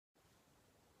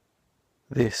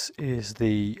This is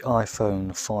the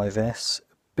iPhone 5S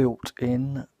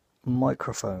built-in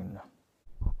microphone.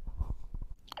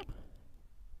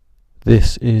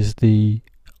 This is the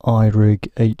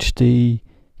iRig HD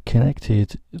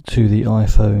connected to the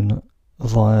iPhone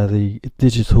via the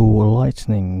digital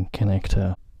lightning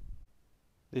connector.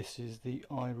 This is the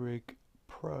iRig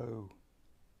Pro,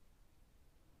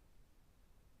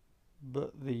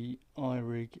 but the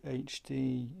iRig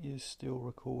HD is still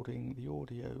recording the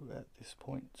audio at this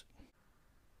point.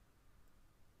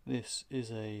 This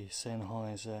is a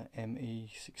Sennheiser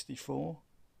ME64.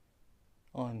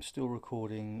 I'm still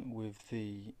recording with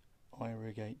the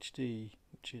iRig HD,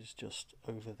 which is just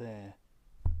over there.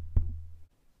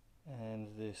 And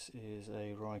this is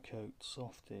a Rycote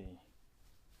Softie.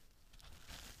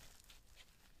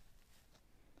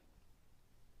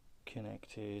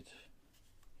 Connected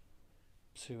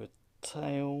to a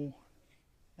tail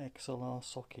XLR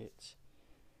socket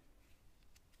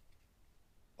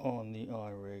on the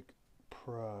iRig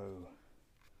Pro.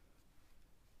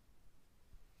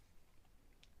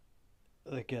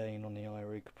 The gain on the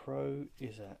iRig Pro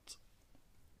is at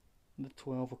the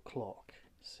 12 o'clock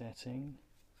setting.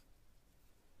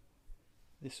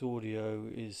 This audio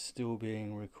is still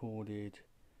being recorded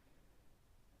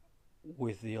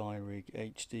with the iRig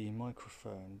HD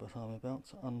microphone, but I'm about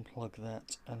to unplug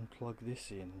that and plug this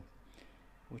in,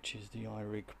 which is the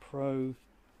iRig Pro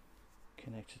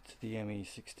connected to the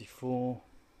ME64,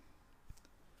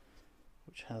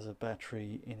 which has a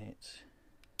battery in it.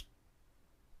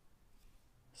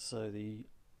 So the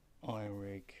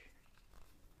iRig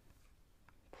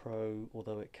Pro,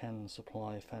 although it can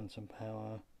supply phantom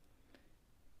power,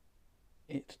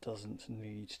 it doesn't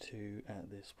need to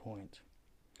at this point.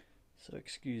 So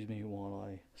excuse me while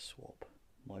I swap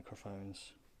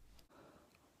microphones.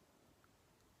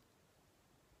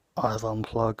 I've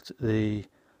unplugged the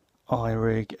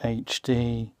iRig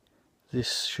HD.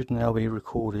 This should now be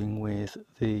recording with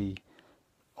the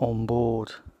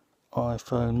onboard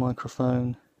iPhone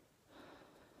microphone.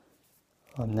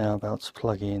 I'm now about to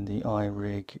plug in the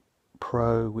iRig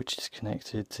Pro, which is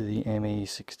connected to the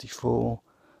ME64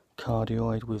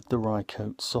 Cardioid with the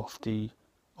Rycote Softie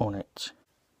on it.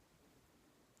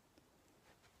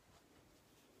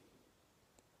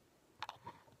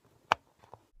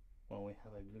 Well, we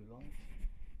have a blue light,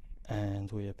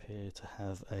 and we appear to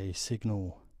have a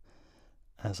signal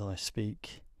as I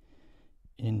speak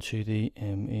into the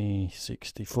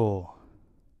ME64.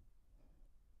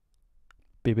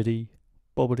 Bibbidi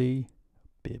bobbidi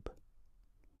bib.